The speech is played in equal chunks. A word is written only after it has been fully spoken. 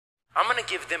I'm going to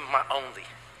give them my only.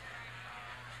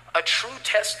 A true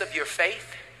test of your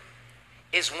faith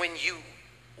is when you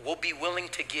will be willing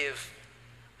to give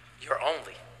your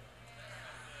only.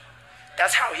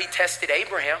 That's how he tested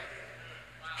Abraham.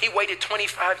 He waited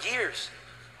 25 years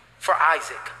for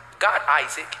Isaac, got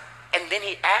Isaac, and then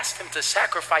he asked him to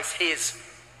sacrifice his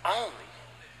only.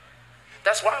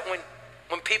 That's why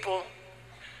when people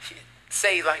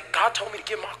say, like, God told me to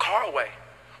give my car away,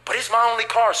 but it's my only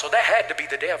car, so that had to be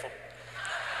the devil.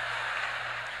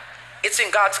 It's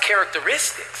in God's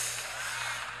characteristics.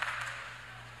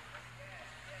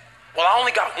 Well, I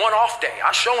only got one off day.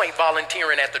 I sure ain't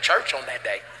volunteering at the church on that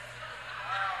day.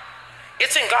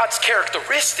 It's in God's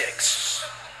characteristics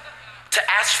to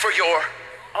ask for your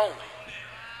only.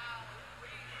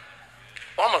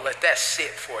 Well, I'm going to let that sit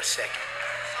for a second.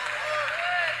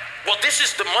 Well, this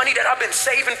is the money that I've been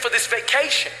saving for this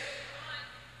vacation.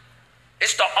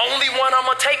 It's the only one I'm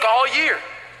going to take all year.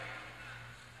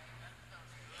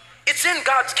 It's in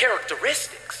God's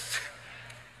characteristics.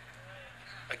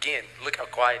 Again, look how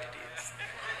quiet it is.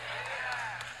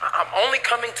 I'm only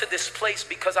coming to this place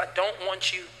because I don't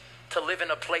want you to live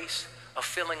in a place of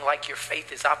feeling like your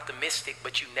faith is optimistic,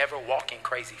 but you never walk in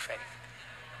crazy faith.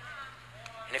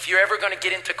 And if you're ever going to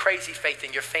get into crazy faith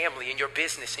in your family, in your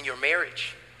business, in your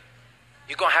marriage,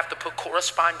 you're going to have to put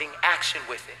corresponding action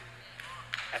with it.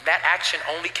 And that action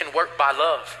only can work by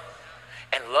love.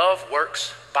 And love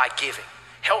works by giving.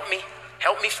 Help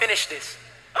me finish this.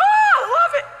 Oh, I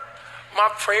love it. My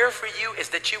prayer for you is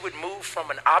that you would move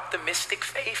from an optimistic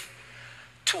faith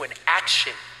to an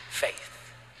action faith.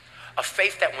 A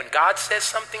faith that when God says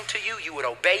something to you, you would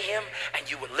obey him and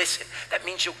you would listen. That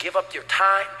means you'll give up your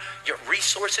time, your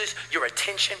resources, your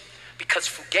attention, because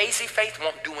fugazi faith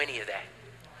won't do any of that.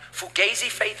 Fugazi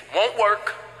faith won't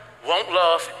work, won't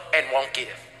love, and won't give.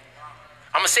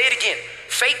 I'm going to say it again.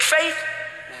 Fake faith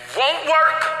won't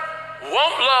work,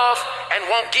 won't love, and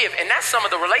won't give. And that's some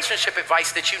of the relationship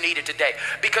advice that you needed today.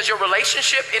 Because your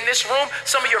relationship in this room,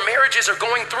 some of your marriages are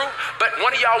going through, but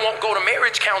one of y'all won't go to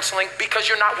marriage counseling because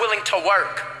you're not willing to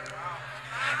work.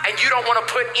 And you don't want to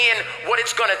put in what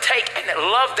it's going to take and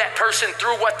love that person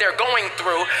through what they're going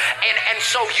through. And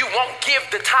so you won't give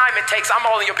the time it takes. I'm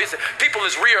all in your business. People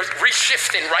is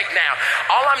reshifting right now.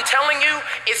 All I'm telling you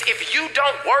is if you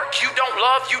don't work, you don't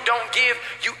love, you don't give,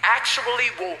 you actually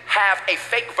will have a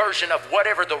fake version of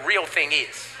whatever the real thing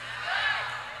is.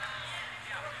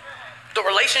 The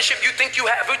relationship you think you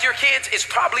have with your kids is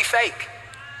probably fake.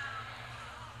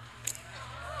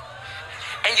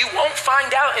 And you won't find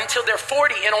out until they're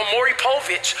 40 and on Maury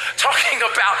Povich talking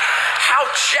about how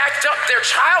jacked up their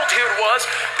childhood was,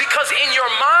 because in your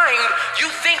mind, you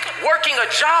think working a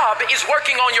job is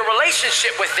working on your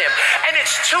relationship with them. And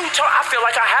it's I feel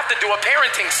like I have to do a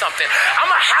parenting something. I'm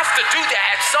going to have to do that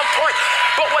at some point.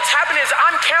 But what's happening is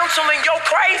I'm counseling yo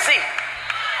crazy.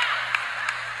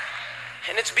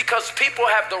 And it's because people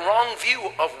have the wrong view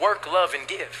of work, love, and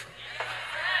give.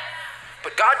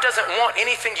 But God doesn't want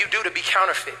anything you do to be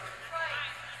counterfeit.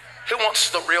 He wants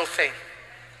the real thing.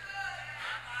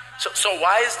 So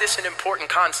why is this an important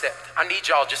concept? I need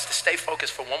y'all just to stay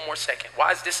focused for one more second.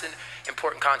 Why is this an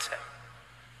important concept?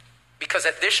 Because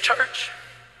at this church,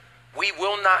 we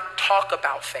will not talk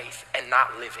about faith and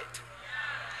not live it.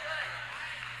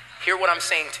 Hear what I'm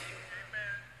saying to you.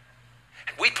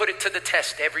 And we put it to the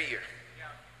test every year.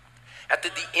 At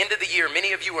the end of the year,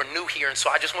 many of you are new here, and so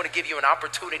I just want to give you an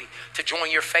opportunity to join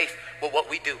your faith with what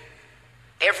we do.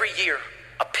 Every year,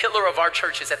 a pillar of our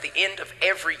church is at the end of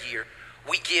every year,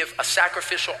 we give a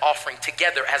sacrificial offering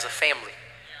together as a family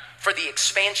for the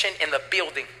expansion and the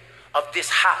building of this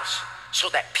house so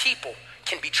that people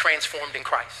can be transformed in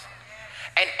Christ.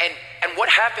 And what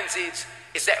happens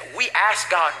is that we ask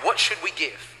God, what should we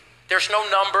give? There's no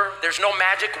number, there's no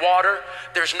magic water,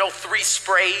 there's no 3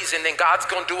 sprays and then God's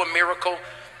gonna do a miracle.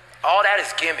 All that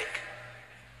is gimmick.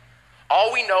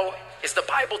 All we know is the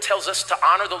Bible tells us to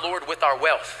honor the Lord with our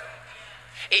wealth.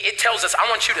 It tells us, I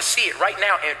want you to see it right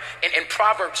now in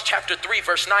Proverbs chapter 3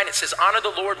 verse 9, it says, honor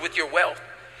the Lord with your wealth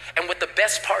and with the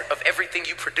best part of everything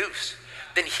you produce.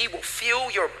 Then he will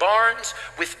fill your barns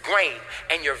with grain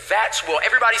and your vats will,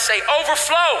 everybody say,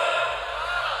 overflow.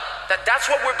 That's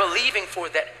what we're believing for,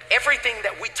 that everything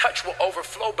that we touch will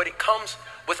overflow, but it comes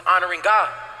with honoring God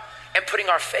and putting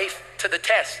our faith to the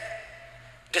test.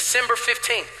 December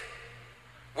 15th,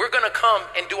 we're going to come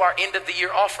and do our end of the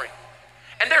year offering.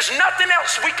 And there's nothing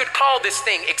else we could call this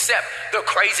thing except the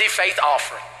crazy faith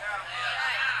offering.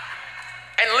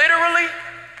 And literally,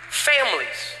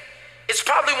 families, it's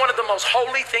probably one of the most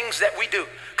holy things that we do.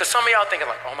 Because some of y'all thinking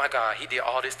like, oh my God, he did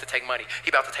all this to take money. He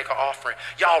about to take our offering.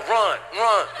 Y'all run.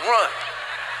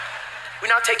 We're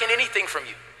not taking anything from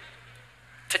you.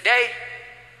 Today,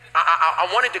 I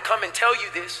wanted to come and tell you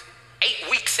this 8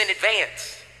 weeks in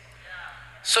advance.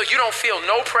 So you don't feel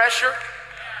no pressure.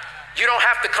 You don't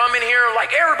have to come in here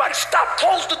like, everybody stop,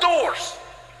 close the doors.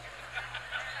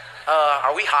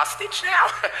 Are we hostage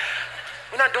now?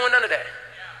 We're not doing none of that.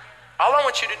 All I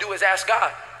want you to do is ask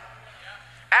God.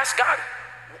 Ask God,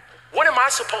 what am I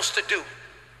supposed to do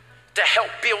to help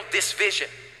build this vision?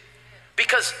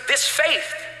 Because this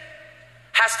faith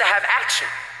has to have action.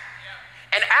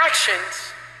 And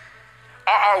actions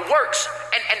are our works.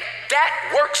 And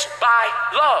that works by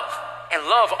love. And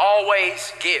love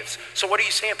always gives. So what are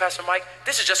you saying, Pastor Mike?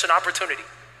 This is just an opportunity.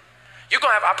 You're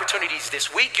going to have opportunities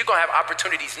this week. You're going to have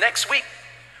opportunities next week.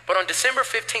 But on December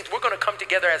 15th, we're going to come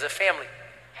together as a family.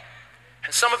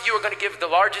 And some of you are going to give the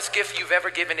largest gift you've ever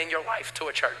given in your life to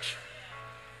a church.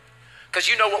 Because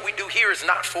you know what we do here is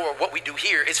not for what we do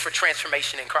here. It's for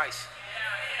transformation in Christ.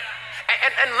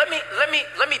 And let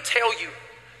me tell you,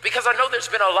 because I know there's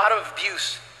been a lot of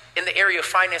abuse in the area of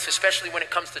finance, especially when it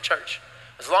comes to church.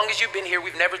 As long as you've been here,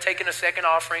 we've never taken a second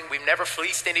offering. We've never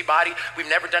fleeced anybody. We've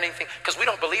never done anything because we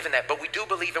don't believe in that. But we do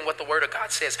believe in what the Word of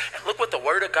God says. And look what the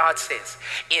Word of God says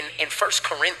in 1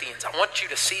 Corinthians. I want you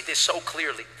to see this so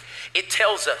clearly. It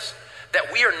tells us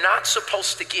that we are not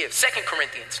supposed to give. 2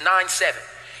 Corinthians 9:7.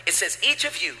 It says each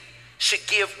of you should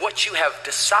give what you have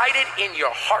decided in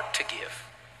your heart to give.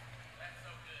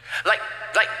 Like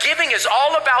giving is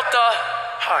all about the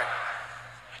heart.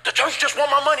 The church just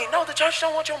want my money. No, the church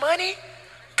don't want your money.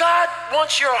 God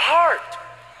wants your heart.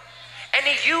 And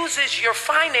he uses your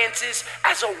finances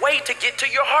as a way to get to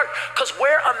your heart. Because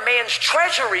where a man's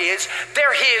treasure is,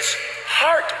 there his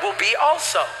heart will be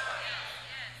also.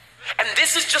 And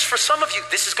this is just for some of you.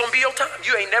 This is going to be your time.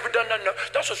 You ain't never done nothing.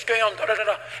 That's a scam. Da, da, da,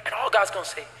 da. And all God's going to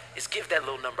say is give that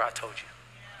little number I told you.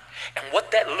 And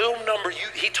what that little number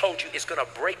he told you is going to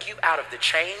break you out of the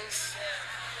chains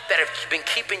that have been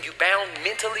keeping you bound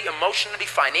mentally, emotionally,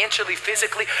 financially,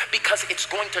 physically, because it's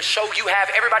going to show you have,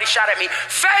 everybody shout at me,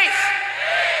 faith.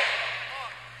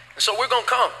 And so we're going to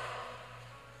come.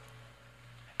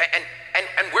 And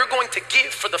we're going to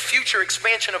give for the future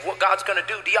expansion of what God's going to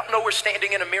do. Do y'all know we're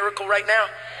standing in a miracle right now?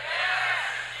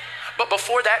 But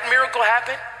before that miracle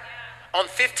happened, on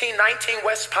 1519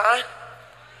 West Pine,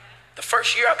 the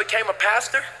first year I became a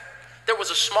pastor, there was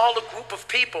a smaller group of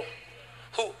people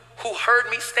who heard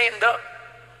me stand up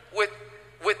with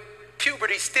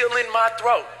puberty still in my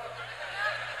throat.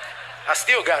 I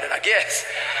still got it, I guess.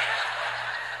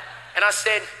 And I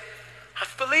said, I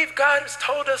believe God has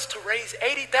told us to raise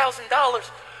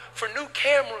 $80,000 for new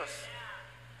cameras.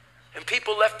 And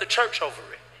people left the church over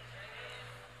it.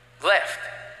 Left.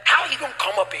 How are you going to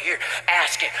come up here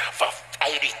asking for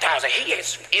 $80,000? He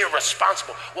is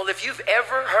irresponsible. Well, if you've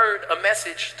ever heard a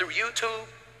message through YouTube,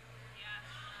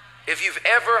 if you've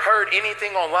ever heard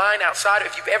anything online outside,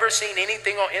 if you've ever seen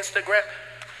anything on Instagram,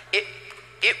 it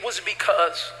was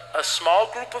because a small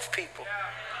group of people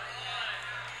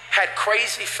had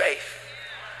crazy faith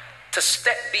to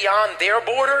step beyond their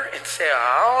border and say,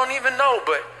 I don't even know,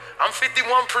 but I'm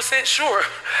 51% sure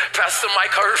Pastor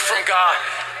Mike heard from God.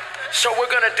 So we're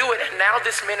going to do it. And now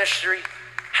this ministry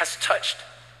has touched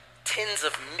tens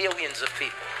of millions of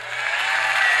people.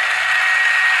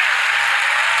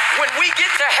 When we get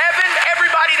to heaven,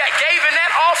 everybody that gave in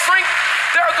that offering,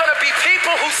 there are going to be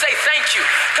people who say thank you,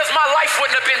 because my life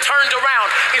wouldn't have been turned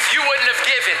around if you wouldn't have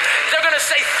given. They're going to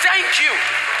say thank you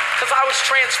because I was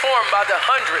transformed by the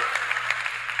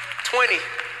 120,000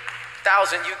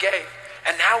 you gave.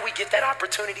 And now we get that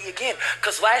opportunity again,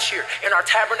 because last year in our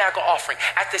tabernacle offering,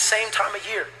 at the same time of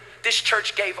year, this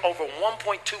church gave over $1.2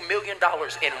 million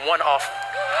in one offering.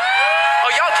 Oh,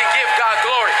 y'all can give God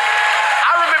glory.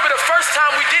 I remember the first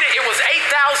time we did it, it was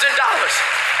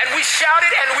 $8,000. And we shouted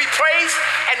and we praised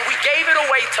and we gave it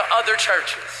away to other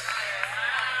churches.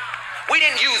 We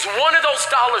didn't use one of those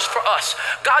dollars for us.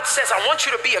 God says, I want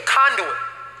you to be a conduit.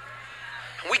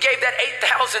 And we gave that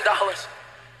 $8,000.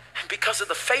 And because of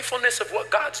the faithfulness of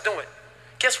what God's doing,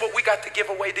 guess what we got to give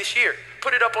away this year?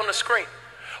 Put it up on the screen.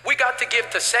 We got to give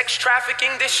to sex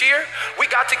trafficking this year. We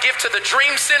got to give to the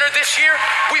Dream Center this year.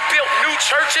 We built new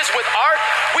churches with art.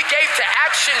 We gave to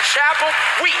Action Chapel.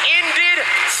 We ended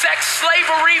sex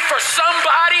slavery for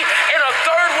somebody in a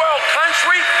third world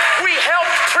country. We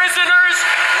helped prisoners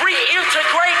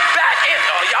reintegrate back in.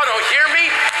 Oh, y'all don't hear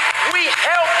me? We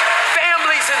helped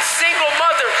families and single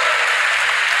mothers.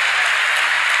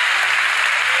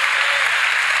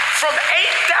 From $8,000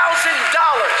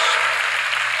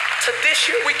 to this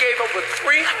year, we gave over $300,000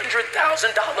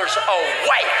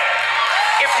 away.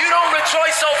 If you don't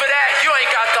rejoice over that, you ain't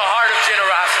got the heart of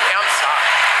generosity. I'm sorry.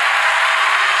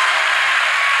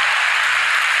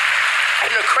 And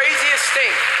the craziest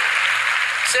thing,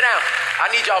 sit down. I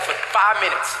need y'all for 5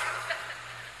 minutes.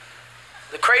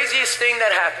 The craziest thing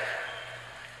that happened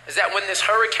is that when this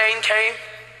hurricane came,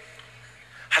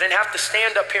 I didn't have to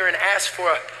stand up here and ask for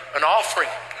an offering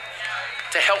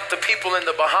to help the people in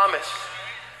the Bahamas.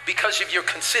 Because of your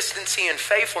consistency and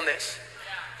faithfulness,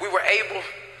 we were able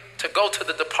to go to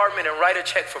the department and write a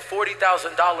check for $40,000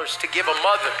 to give a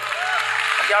mother.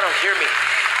 Y'all don't hear me.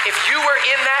 If you were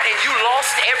in that and you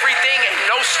lost everything and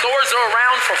no stores are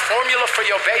around for formula for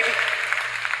your baby,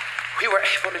 we were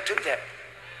able to do that.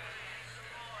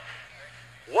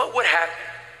 What would happen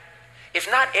if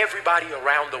not everybody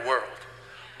around the world,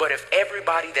 but if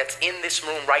everybody that's in this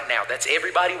room right now, that's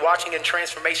everybody watching in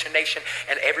Transformation Nation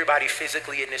and everybody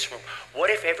physically in this room,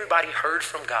 what if everybody heard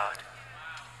from God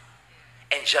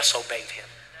and just obeyed him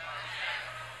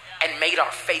and made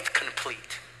our faith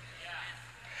complete?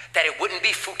 That it wouldn't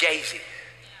be fugazi,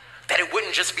 that it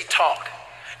wouldn't just be talk,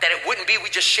 that it wouldn't be we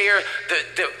just share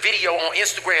the video on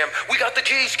Instagram. We got the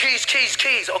keys.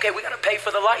 Okay, we got to pay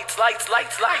for the lights.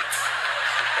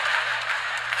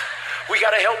 We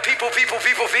got to help people.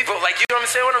 Like, you know what I'm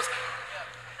saying?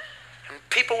 And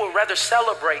people would rather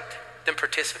celebrate than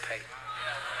participate.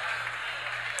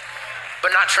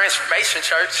 But not Transformation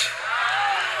Church.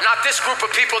 Not this group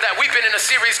of people that we've been in a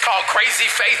series called Crazy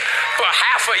Faith for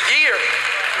half a year.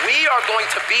 We are going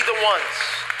to be the ones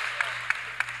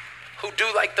who do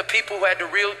like the people who had to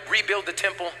rebuild the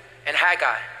temple in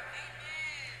Haggai.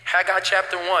 Haggai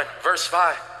chapter 1, verse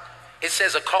 5. It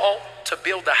says, a call to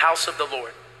build the house of the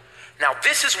Lord. Now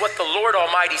this is what the Lord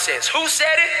Almighty says. Who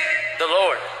said it? The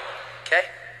Lord. Okay?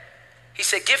 He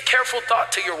said, give careful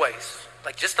thought to your ways.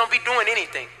 Like, just don't be doing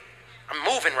anything. I'm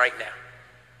moving right now.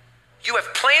 You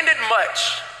have planted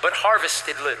much, but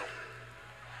harvested little.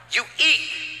 You eat,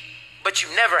 but you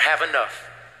never have enough.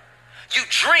 You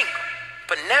drink,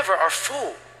 but never are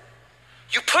full.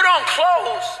 You put on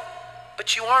clothes,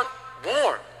 but you aren't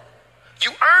warm.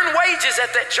 You earn wages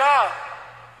at that job,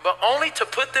 but only to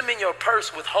put them in your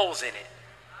purse with holes in it.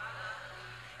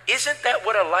 Isn't that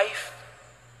what a life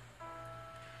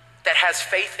that has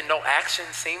faith and no action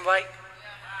seems like?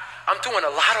 I'm doing a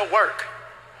lot of work.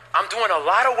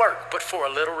 But for a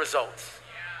little results.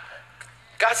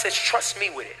 God says, trust me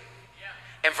with it.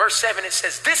 In verse 7, it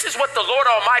says, this is what the Lord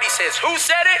Almighty says. Who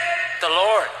said it? The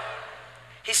Lord.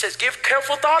 He says, give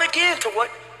careful thought again to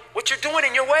what you're doing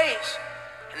in your ways.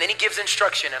 And then he gives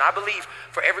instruction. And I believe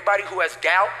for everybody who has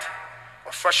doubt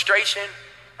or frustration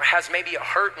or has maybe a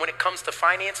hurt when it comes to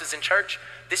finances in church,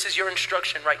 this is your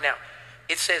instruction right now.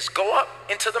 It says, go up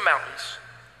into the mountains,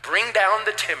 bring down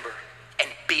the timber, and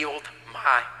build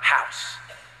my house,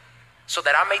 so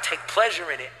that I may take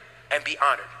pleasure in it and be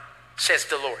honored, says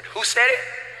the Lord. Who said it?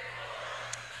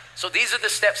 So these are the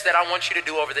steps that I want you to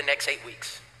do over the next 8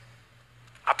 weeks.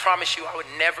 I promise you I would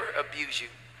never abuse you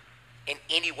in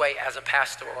any way as a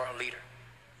pastor or a leader.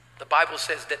 The Bible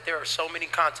says that there are so many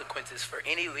consequences for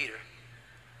any leader.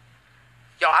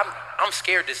 Y'all, I'm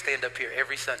scared to stand up here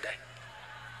every Sunday.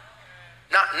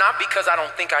 Not because I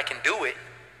don't think I can do it.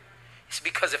 It's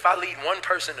because if I lead one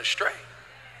person astray,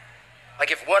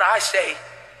 like if what I say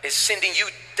is sending you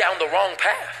down the wrong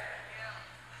path,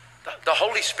 the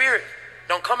Holy Spirit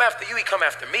don't come after you, he come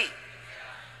after me.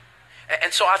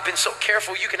 And so I've been so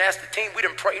careful. You can ask the team. We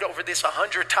done prayed over this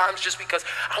 100 times just because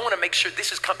I want to make sure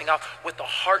this is coming out with the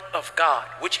heart of God,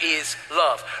 which is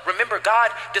love. Remember,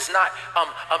 God doesn't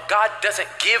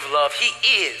give love. He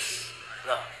is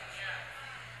love.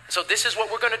 So this is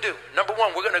what we're going to do. Number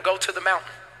one, we're going to go to the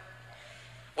mountain.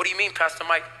 What do you mean, Pastor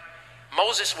Mike?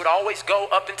 Moses would always go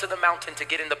up into the mountain to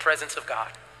get in the presence of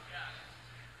God.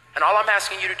 And all I'm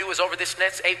asking you to do is over this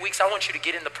next 8 weeks, I want you to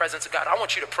get in the presence of God. I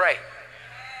want you to pray.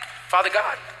 Father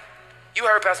God, you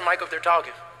heard Pastor Mike up there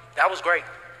talking. That was great.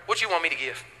 What do you want me to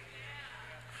give?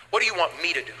 What do you want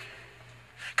me to do?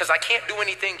 Because I can't do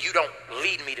anything you don't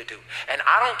lead me to do. And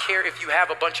I don't care if you have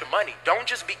a bunch of money. Don't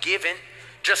just be given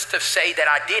just to say that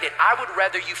I did it. I would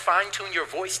rather you fine tune your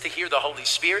voice to hear the Holy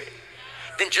Spirit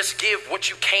than just give what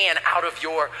you can out of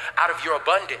your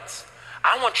abundance.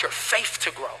 I want your faith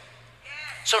to grow.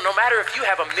 So no matter if you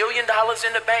have $1 million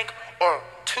in the bank or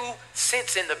 2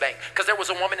 cents in the bank, because there was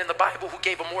a woman in the Bible who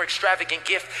gave a more extravagant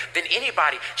gift than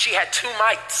anybody. She had 2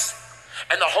 mites.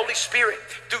 And the Holy Spirit,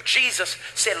 through Jesus,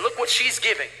 said, look what she's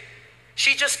giving.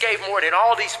 She just gave more than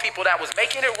all these people that was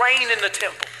making it rain in the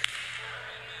temple.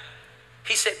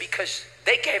 He said, because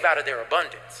they gave out of their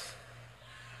abundance,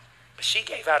 but she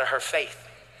gave out of her faith.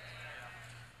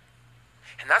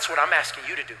 And that's what I'm asking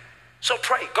you to do. So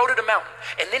pray, go to the mountain.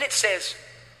 And then it says,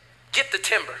 get the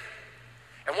timber.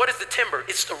 And what is the timber?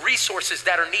 It's the resources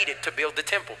that are needed to build the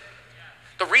temple.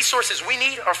 The resources we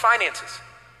need are finances.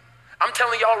 I'm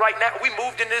telling y'all right now, we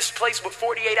moved into this place with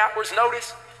 48 hours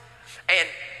notice,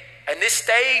 and this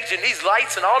stage and these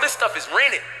lights and all this stuff is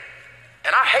rented.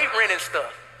 And I hate renting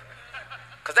stuff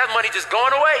because that money just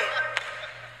going away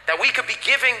that we could be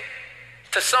giving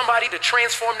to somebody to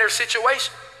transform their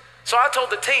situation. So I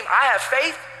told the team, I have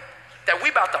faith that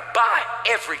we about to buy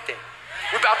everything.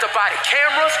 We're about to buy the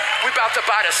cameras. We're about to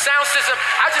buy the sound system.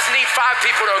 I just need 5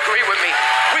 people to agree with me.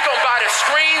 We're going to buy the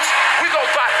screens.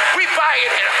 We buy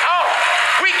it at all.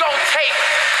 We're going to take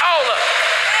all of it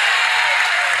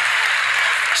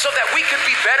so that we could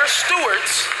be better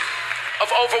stewards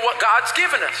of over what God's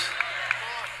given us.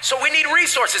 So we need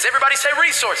resources. Everybody say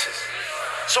resources.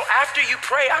 So after you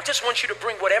pray, I just want you to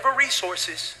bring whatever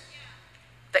resources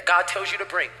that God tells you to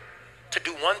bring to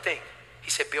do one thing. He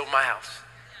said, build my house.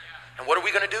 And what are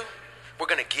we going to do? We're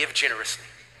going to give generously.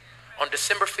 On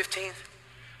December 15th,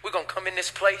 we're going to come in this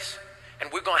place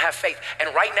and we're going to have faith.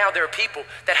 And right now there are people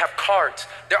that have cards.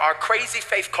 There are crazy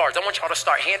faith cards. I want y'all to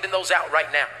start handing those out right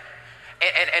now.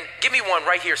 And give me one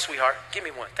right here, sweetheart. Give me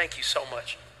one. Thank you so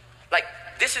much. Like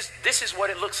this is what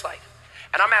it looks like.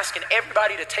 And I'm asking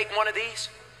everybody to take one of these.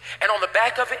 And on the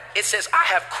back of it, it says, I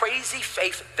have crazy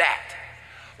faith that.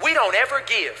 We don't ever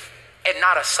give and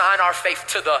not assign our faith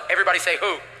to the, everybody say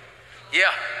who?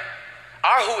 Yeah.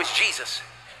 Our who is Jesus.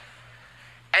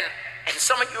 And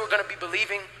some of you are going to be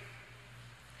believing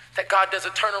that God does a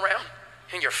turnaround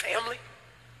in your family.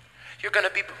 You're going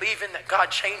to be believing that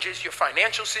God changes your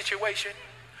financial situation.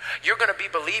 You're going to be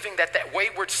believing that that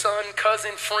wayward son,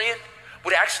 cousin, friend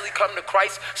would actually come to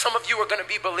Christ. Some of you are going to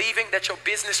be believing that your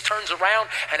business turns around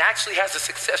and actually has a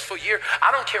successful year.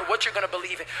 I don't care what you're going to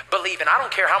believe in. I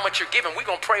don't care how much you're giving. We're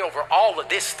going to pray over all of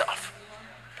this stuff.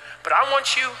 But I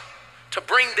want you to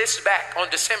bring this back on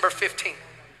December 15th.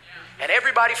 And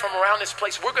everybody from around this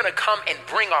place, we're going to come and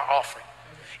bring our offering.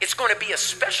 It's going to be a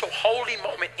special holy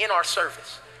moment in our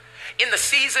service. In the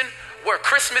season where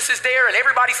Christmas is there and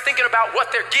everybody's thinking about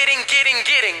what they're getting,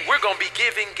 we're going to be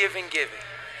giving.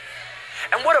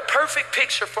 And what a perfect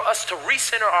picture for us to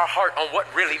recenter our heart on what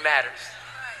really matters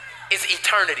is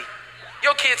eternity.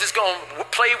 Your kids is going to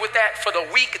play with that for the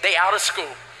week they out of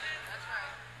school.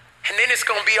 And then it's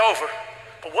going to be over.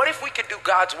 But what if we could do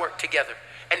God's work together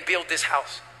and build this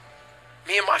house?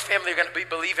 Me and my family are going to be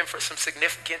believing for some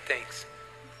significant things.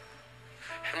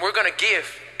 And we're going to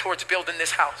give towards building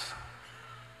this house.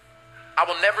 I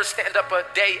will never stand up a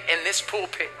day in this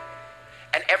pulpit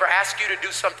and ever ask you to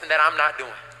do something that I'm not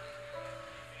doing.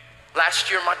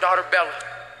 Last year, my daughter Bella,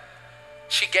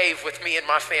 she gave with me and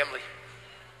my family.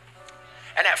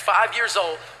 And at 5 years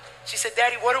old, she said,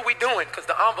 Daddy, what are we doing? Because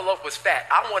the envelope was fat.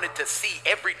 I wanted to see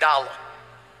every dollar.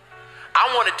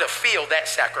 I wanted to feel that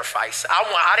sacrifice.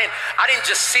 I didn't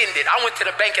just send it. I went to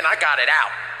the bank and I got it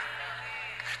out.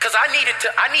 Because I needed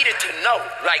to know,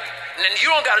 like, and you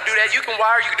don't got to do that. You can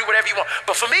wire, you can do whatever you want.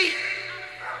 But for me,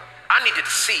 I needed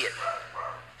to see it.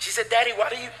 She said, Daddy, why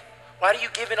do you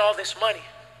giving all this money?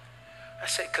 I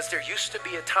said, because there used to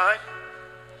be a time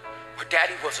where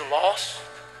Daddy was lost,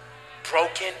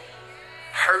 broken,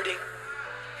 hurting,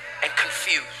 and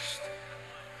confused.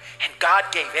 And God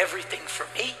gave everything for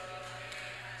me.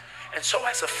 And so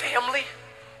as a family,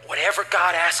 whatever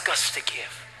God asks us to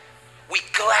give, we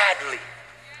gladly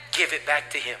give it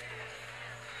back to him.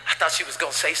 I thought she was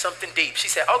going to say something deep. She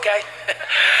said, okay.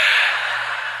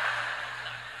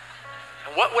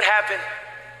 And what would happen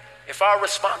if our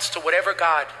response to whatever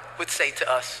God would say to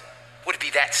us would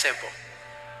be that simple?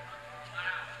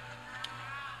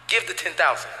 Give the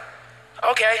 10,000.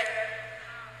 Okay.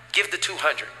 Give the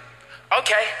 200.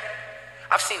 Okay.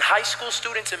 I've seen high school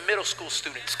students and middle school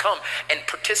students come and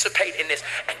participate in this,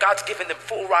 and God's given them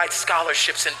full ride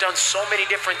scholarships and done so many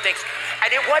different things.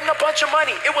 And it wasn't a bunch of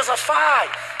money. It was a 5.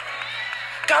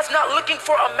 God's not looking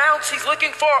for amounts. He's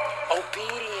looking for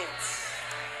obedience.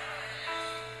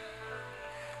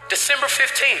 December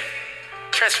 15th,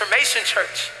 Transformation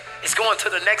Church is going to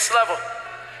the next level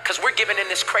because we're giving in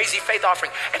this crazy faith offering.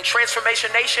 And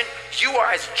Transformation Nation, you are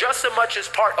just as much as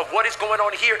part of what is going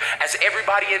on here as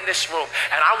everybody in this room.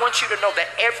 And I want you to know that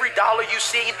every dollar you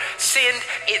send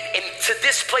into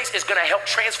this place is going to help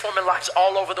transforming lives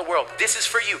all over the world. This is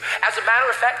for you. As a matter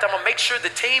of fact, I'm going to make sure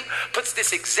the team puts this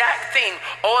exact thing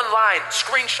online,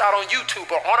 screenshot on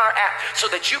YouTube or on our app so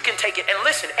that you can take it. And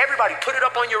listen, everybody, put it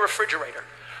up on your refrigerator.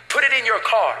 Put it in your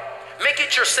car. Make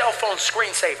it your cell phone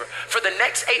screensaver. For the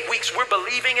next 8 weeks, we're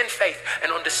believing in faith.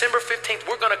 And on December 15th,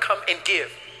 we're going to come and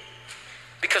give.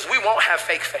 Because we won't have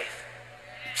fake faith.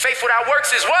 Faith without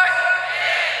works is what?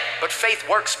 But faith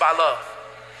works by love.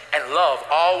 And love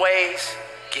always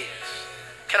gives.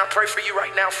 Can I pray for you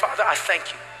right now? Father, I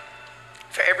thank you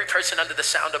for every person under the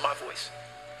sound of my voice.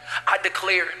 I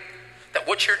declare that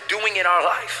what you're doing in our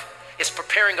life is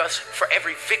preparing us for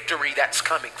every victory that's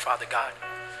coming, Father God.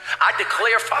 I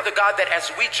declare, Father God, that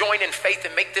as we join in faith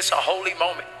and make this a holy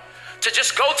moment, to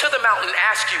just go to the mountain and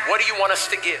ask you, what do you want us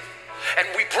to give? And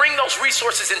we bring those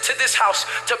resources into this house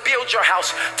to build your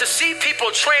house, to see people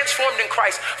transformed in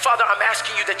Christ. Father, I'm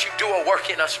asking you that you do a work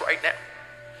in us right now.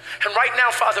 And right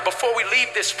now, Father, before we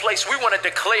leave this place, we want to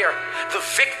declare the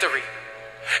victory.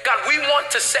 God, we want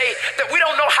to say that we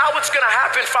don't know how it's going to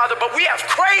happen, Father, but we have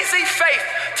crazy faith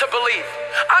to believe.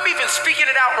 I'm even speaking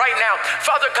it out right now.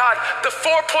 Father God, the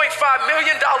 $4.5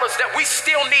 million that we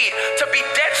still need to be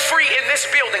debt-free in this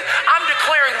building, I'm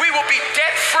declaring we will be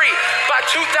debt-free by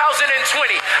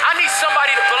 2020. I need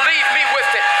somebody to believe me with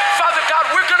it. Father God,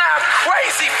 we're going to have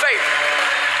crazy faith.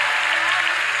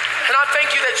 And I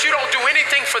thank you that you don't do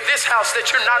anything for this house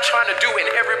that you're not trying to do in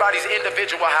everybody's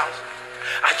individual house.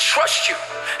 I trust you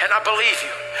and I believe you,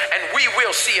 and we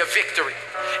will see a victory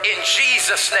in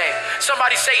Jesus' name.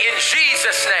 Somebody say, in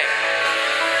Jesus' name.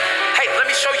 Hey, let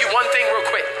me show you one thing real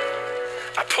quick.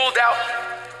 I pulled out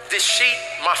this sheet,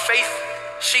 my faith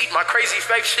sheet, my crazy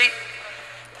faith sheet.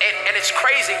 And it's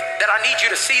crazy that I need you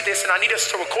to see this and I need us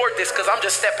to record this because I'm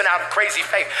just stepping out of crazy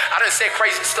faith. I didn't say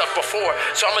crazy stuff before,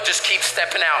 so I'm going to just keep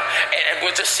stepping out and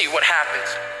we'll just see what happens.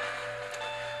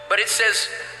 But it says,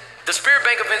 the Spirit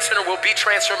Bank Event Center will be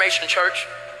Transformation Church.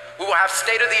 We will have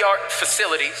state-of-the-art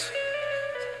facilities.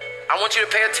 I want you to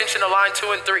pay attention to line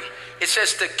 2 and 3. It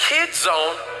says the Kids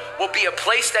Zone will be a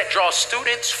place that draws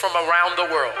students from around the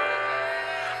world.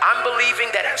 I'm believing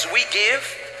that as we give,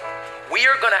 we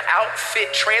are going to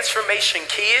outfit Transformation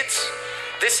Kids,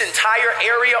 this entire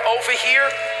area over here,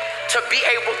 to be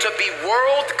able to be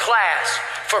world class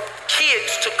for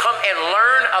kids to come and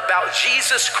learn about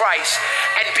Jesus Christ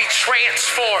and be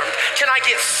transformed. Can I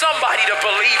get somebody to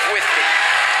believe with me?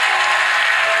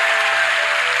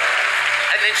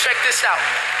 And then check this out.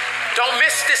 Don't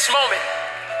miss this moment.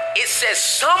 It says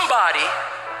somebody,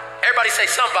 everybody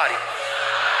say somebody,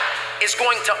 is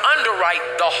going to underwrite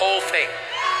the whole thing.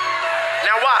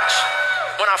 Now watch,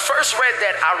 when I first read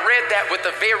that, I read that with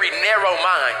a very narrow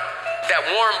mind, that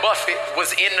Warren Buffett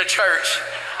was in the church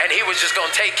and he was just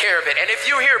gonna take care of it. And if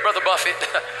you're here, Brother Buffett,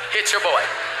 hit your boy.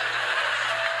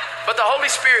 But the Holy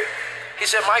Spirit, he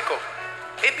said, Michael,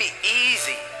 it'd be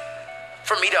easy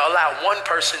for me to allow one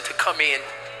person to come in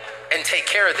and take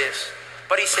care of this.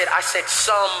 But he said, I said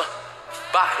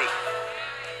somebody.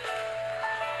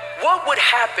 What would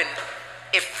happen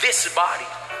if this body,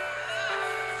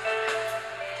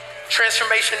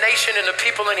 Transformation Nation and the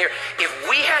people in here, if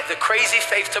we had the crazy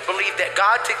faith to believe that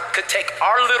God could take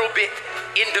our little bit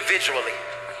individually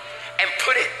and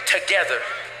put it together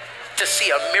to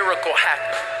see a miracle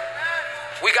happen?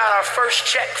 We got our first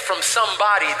check from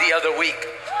somebody the other week.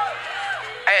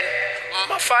 And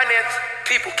my finance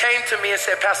people came to me and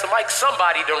said, Pastor Mike,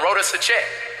 somebody done wrote us a check.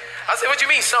 I said, what do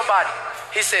you mean somebody?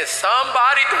 He said,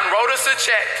 somebody done wrote us a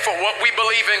check for what we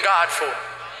believe in God for.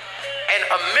 And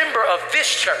a member of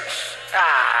this church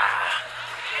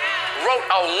wrote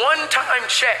a one-time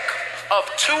check of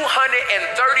 $233,000.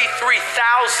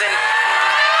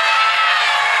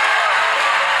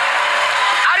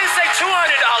 I didn't say $200.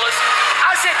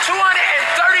 I said $233,000.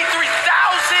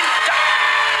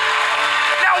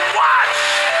 Now watch.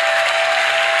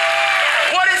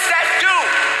 What does that do?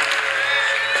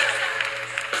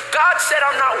 God said,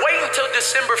 I'm not waiting until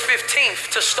December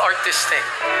 15th to start this thing.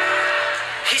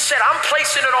 He said, I'm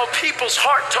placing it on people's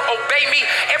heart to obey me.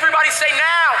 Everybody say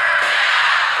now.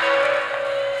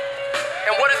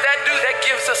 And what does that do? That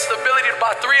gives us the ability to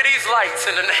buy 3 of these lights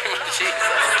in the name of Jesus.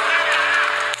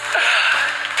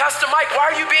 Pastor Mike,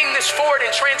 why are you being this forward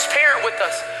and transparent with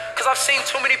us? Because I've seen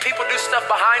too many people do stuff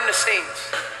behind the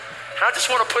scenes. And I just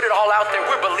want to put it all out there.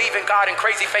 We're believing God in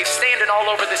crazy faith, standing all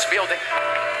over this building.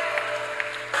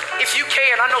 If you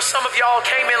can, I know some of y'all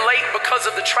came in late because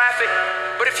of the traffic,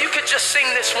 but if you could just sing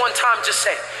this one time, just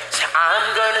say, I'm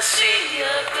gonna see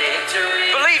a victory.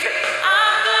 Believe it.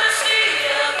 I'm gonna see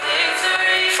a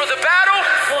victory. For the battle.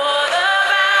 For the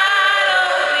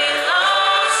battle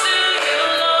belongs to you,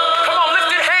 Lord. Come on,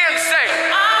 lifted hands, say.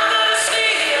 I'm gonna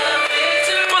see a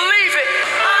victory. Believe it.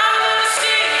 I'm gonna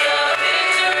see a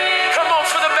victory. Come on,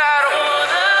 for the battle. For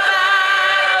the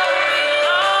battle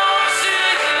belongs to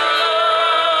you,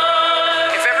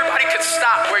 Lord. If everybody could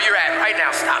stop where you're at right now,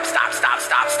 stop.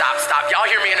 Y'all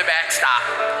hear me in the back? Stop.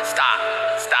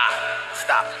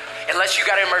 Unless you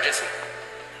got an emergency.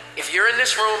 If you're in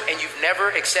this room and you've never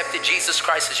accepted Jesus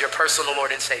Christ as your personal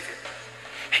Lord and Savior,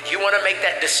 and you want to make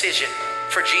that decision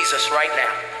for Jesus right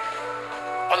now,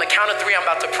 on the count of 3, I'm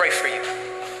about to pray for you.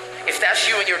 If that's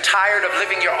you and you're tired of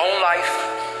living your own life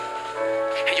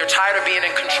and you're tired of being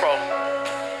in control,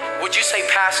 would you say,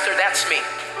 Pastor, that's me.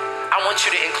 I want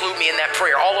you to include me in that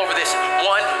prayer all over this. 1,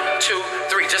 2,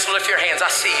 3. Just lift your hands.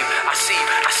 I see you. I see you.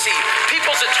 I see you.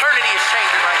 People's eternity is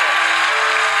changing right now.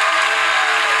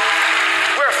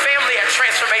 We're a family at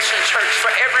Transformation Church.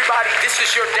 For everybody, this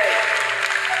is your day.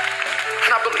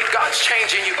 And I believe God's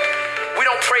changing you. We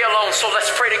don't pray alone, so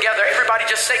let's pray together. Everybody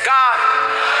just say, God,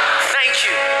 thank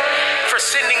you for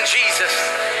sending Jesus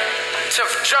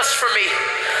just for me.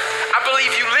 I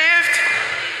believe you lived,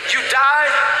 you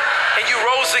died, and you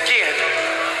rose again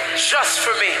just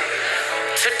for me.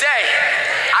 Today,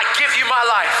 I give you my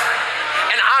life,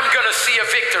 and I'm going to see a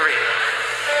victory.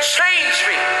 Change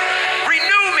me,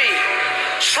 renew me,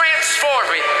 transform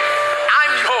me.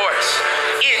 I'm yours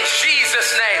in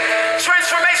Jesus' name.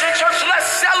 Transformation Church, let's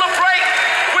celebrate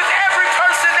with every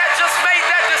person that just made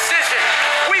that decision.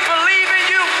 We believe in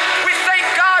you. We thank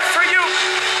God for you.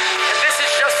 And this is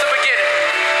just the beginning.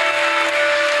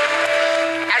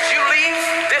 As you leave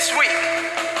this week,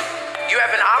 you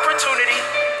have an opportunity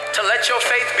to let your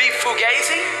faith be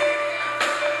fugazi,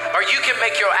 or you can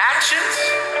make your actions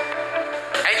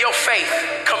and your faith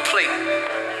complete.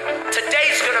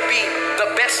 Today's going to be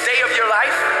the best day of your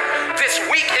life. This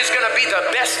week is going to be the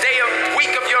best day of